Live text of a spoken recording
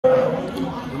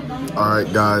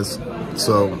Alright guys,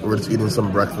 so we're just eating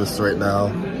some breakfast right now.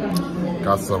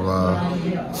 Got some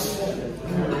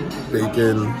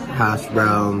bacon, hash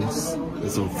browns,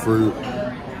 and some fruit.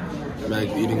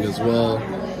 Meg's eating as well.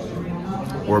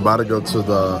 We're about to go to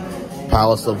the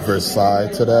Palace of Versailles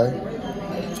today.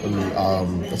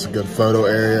 And, it's a good photo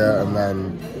area, and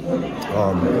then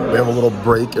we have a little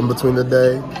break in between the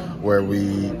day where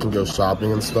we can go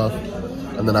shopping and stuff.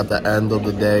 And then at the end of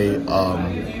the day,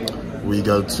 we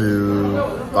go to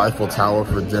the Eiffel Tower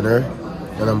for dinner,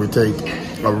 and then we take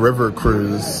a river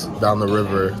cruise down the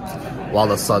river while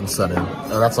the sun's setting.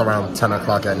 And that's around 10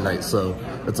 o'clock at night, so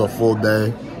it's a full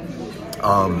day.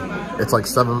 It's like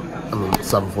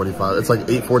 7:45. It's like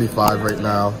 8:45 right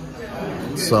now.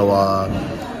 So,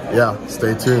 yeah,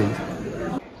 stay tuned.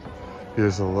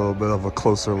 Here's a little bit of a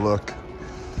closer look.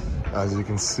 As you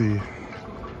can see,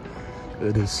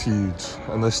 it is huge.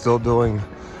 And they're still doing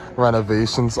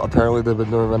renovations. Apparently they've been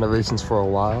doing renovations for a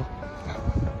while,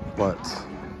 but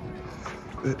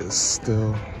it is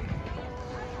still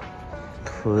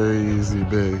crazy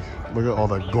big. Look at all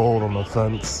that gold on the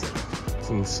fence. It's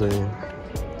insane.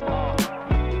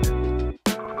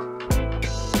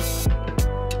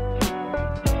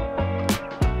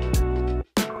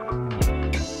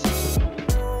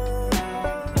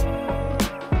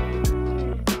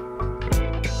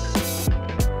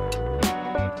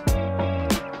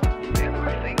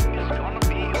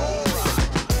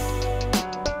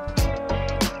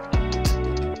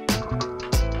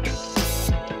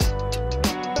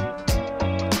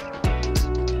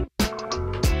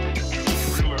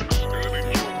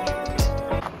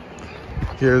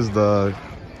 Here's the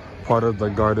part of the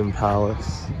Garden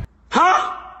Palace.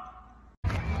 Huh?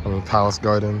 I mean, Palace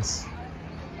Gardens.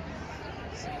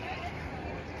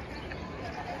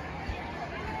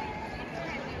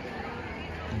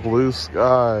 Blue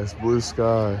skies, blue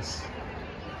skies.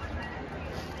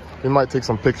 We might take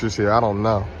some pictures here, I don't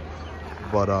know.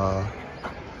 But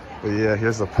yeah,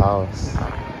 here's the palace.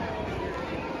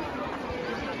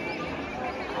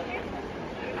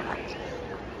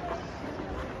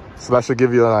 So that should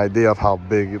give you an idea of how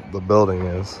big the building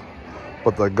is.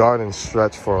 But the gardens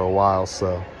stretch for a while,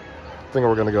 so I think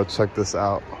we're gonna go check this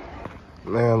out.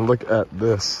 Man, look at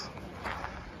this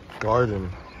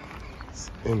garden. It's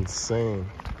insane.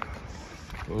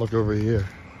 Look over here.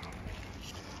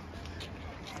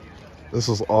 This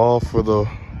was all for the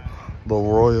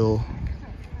royal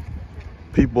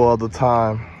people of the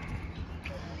time.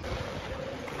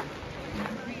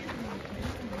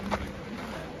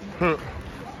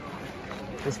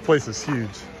 This place is huge.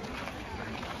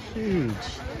 Huge.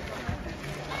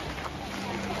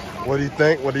 What do you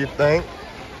think? What do you think?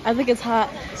 I think it's hot.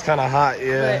 It's kind of hot,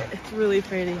 yeah. But it's really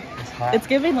pretty. It's hot. It's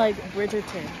giving like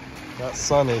Bridgerton. That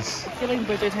sun is. It's giving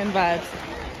Bridgerton vibes.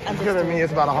 Look at me,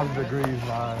 it's about 100 degrees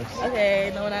vibes.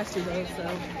 Okay, no one asked you though, so.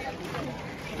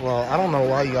 Well, I don't know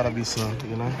why you gotta be so,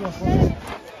 you know?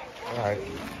 Alright,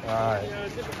 alright.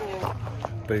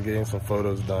 They're getting some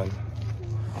photos done.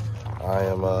 I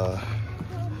am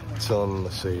chilling in the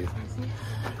shade.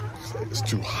 It's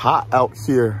too hot out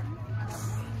here.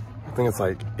 I think it's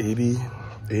like 80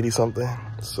 something.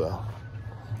 So,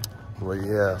 but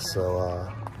yeah,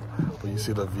 so but you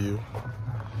see the view.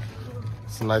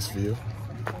 It's a nice view,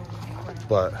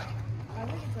 but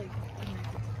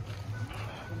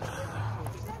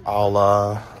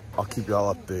I'll keep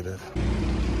y'all updated.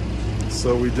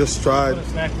 So we just tried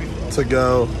to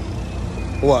go.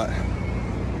 What?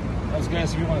 I was gonna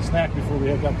ask if you want a snack before we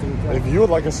head up to the drive. If you would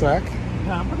like a snack.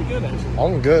 Yeah, I'm pretty good actually.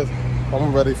 I'm good.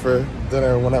 I'm ready for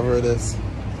dinner whenever it is.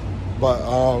 But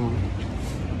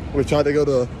we tried to go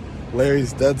to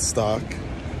Larry's Deadstock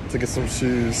to get some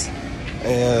shoes,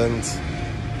 and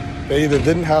they either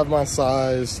didn't have my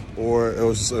size or it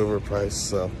was just overpriced.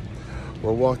 So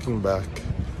we're walking back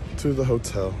to the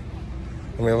hotel,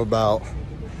 and we have about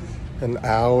an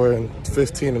hour and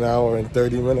 15, an hour and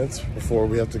 30 minutes before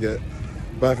we have to get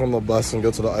back on the bus and go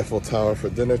to the Eiffel Tower for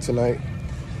dinner tonight.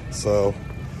 So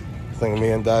I think me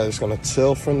and Dad are just gonna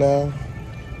chill for now,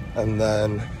 and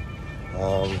then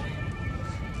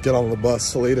get on the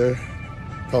bus later.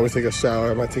 Probably take a shower.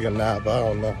 I might take a nap. I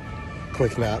don't know.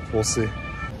 Quick nap. We'll see.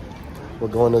 We're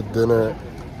going to dinner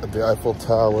at the Eiffel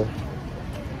Tower.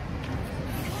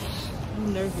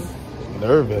 I'm nervous.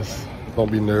 Nervous?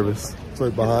 Don't be nervous. It's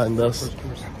right behind us.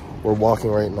 We're walking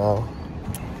right now.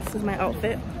 This is my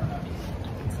outfit.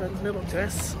 It's a little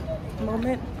dress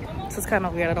moment. This is kind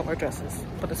of weird. I don't wear dresses,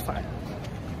 but it's fine.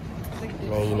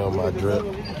 Man, you know my drip.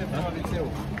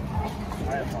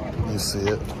 You see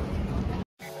it.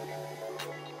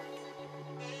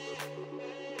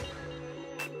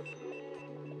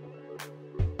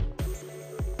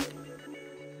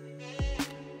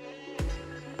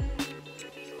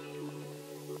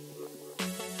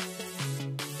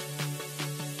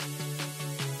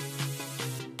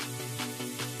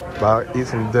 About to eat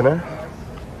some dinner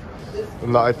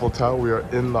in the Eiffel Tower. We are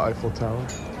in the Eiffel Tower.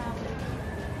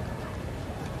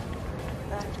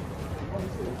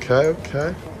 Okay.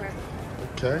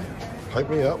 Hype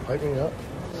me up.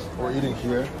 We're eating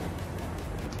here.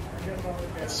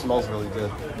 It smells really good.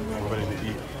 I'm ready to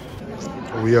eat.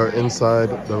 We are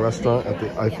inside the restaurant at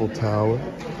the Eiffel Tower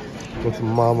with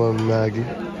Mama and Maggie.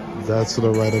 That's to the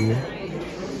right of me.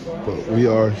 But we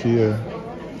are here.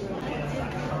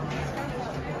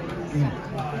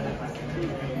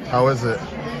 How is it?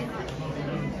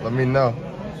 Let me know.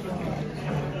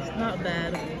 It's not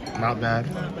bad. Not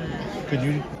bad. Not bad. Could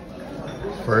you?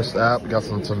 First app, got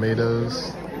some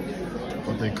tomatoes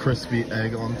with a crispy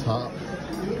egg on top.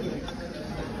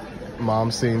 Mom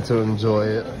seemed to enjoy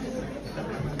it.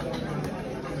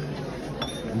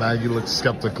 Maggie looks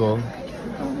skeptical.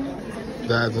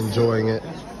 Dad's enjoying it.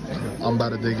 I'm about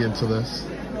to dig into this.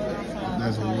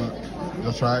 There's a look.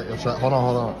 You'll try it? You'll try it? Hold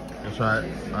on. You'll try it?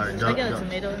 All right, go. I got a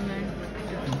tomato in there.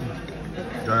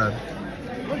 Go ahead.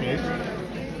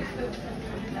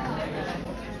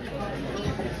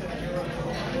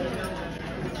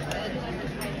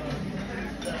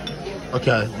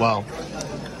 Okay, well,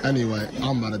 anyway,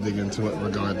 I'm about to dig into it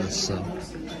regardless, so.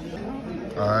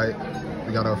 All right,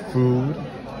 we got our food.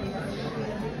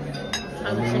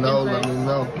 Let me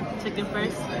know. Chicken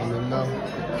first? Let me know.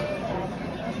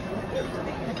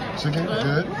 Chicken,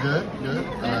 good. All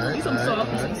right, Need some salt.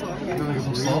 Get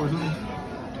some salt. I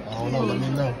don't know, let me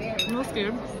know. I'm not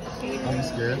scared. Don't be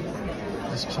scared.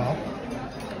 Just chop.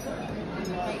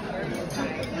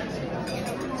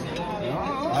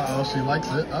 Uh-oh, she likes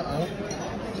it. Uh-oh.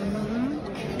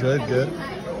 Good.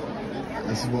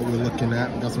 This is what we're looking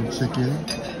at. We got some chicken.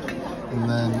 And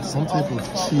then some type of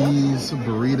cheese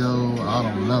burrito. I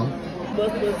don't know.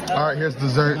 All right, here's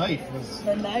dessert.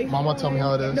 The knife? Mama, tell me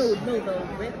how it is. No, the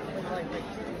whip.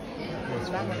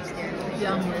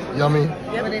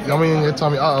 Yummy in your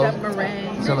tummy. Uh-oh. That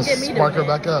meringue. It's gonna spark her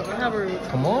back up. How rude.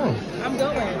 Come on. I'm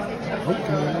going.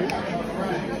 Okay.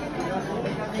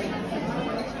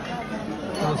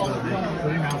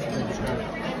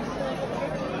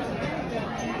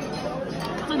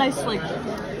 It's a nice, like,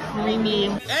 creamy.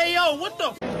 Hey, yo, what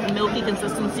the? Milky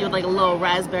consistency with like a little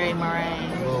raspberry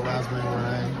meringue. A little raspberry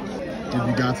meringue. Give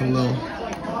you guys a little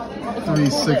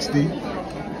 360.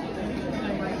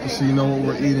 So you know what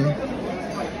we're eating.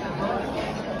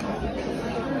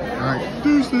 Alright,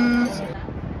 deuces.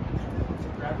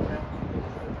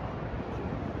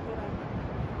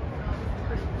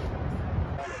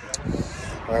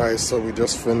 Alright, so we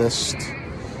just finished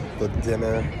the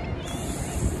dinner.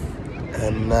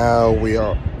 And now we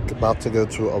are about to go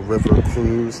to a river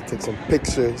cruise, take some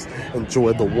pictures,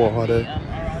 enjoy the water.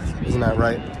 Isn't that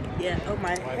right? Yeah. Oh,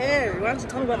 my hair. Why don't you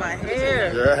tell me about my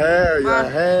hair? Your hair,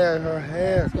 her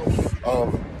hair.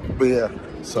 But yeah,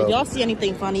 so. Did y'all see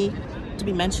anything funny to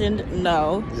be mentioned?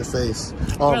 No. Your face.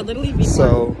 Literally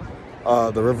So,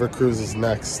 the river cruise is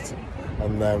next.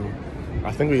 And then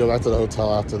I think we go back to the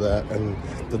hotel after that. And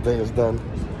the day is done.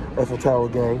 Eiffel Tower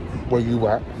gang, where you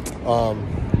at?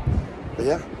 But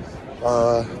yeah.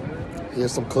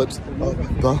 Here's some clips of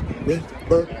the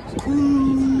river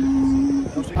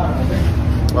cruise.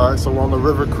 Alright, so we're on the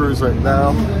river cruise right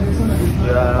now.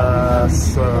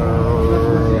 Yes,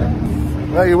 sir.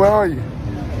 Hey, where are you?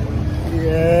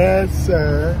 Yes,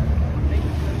 sir.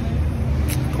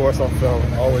 Of course I'm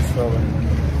filming, always filming.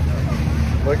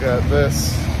 Look at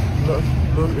this. Look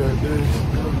at this.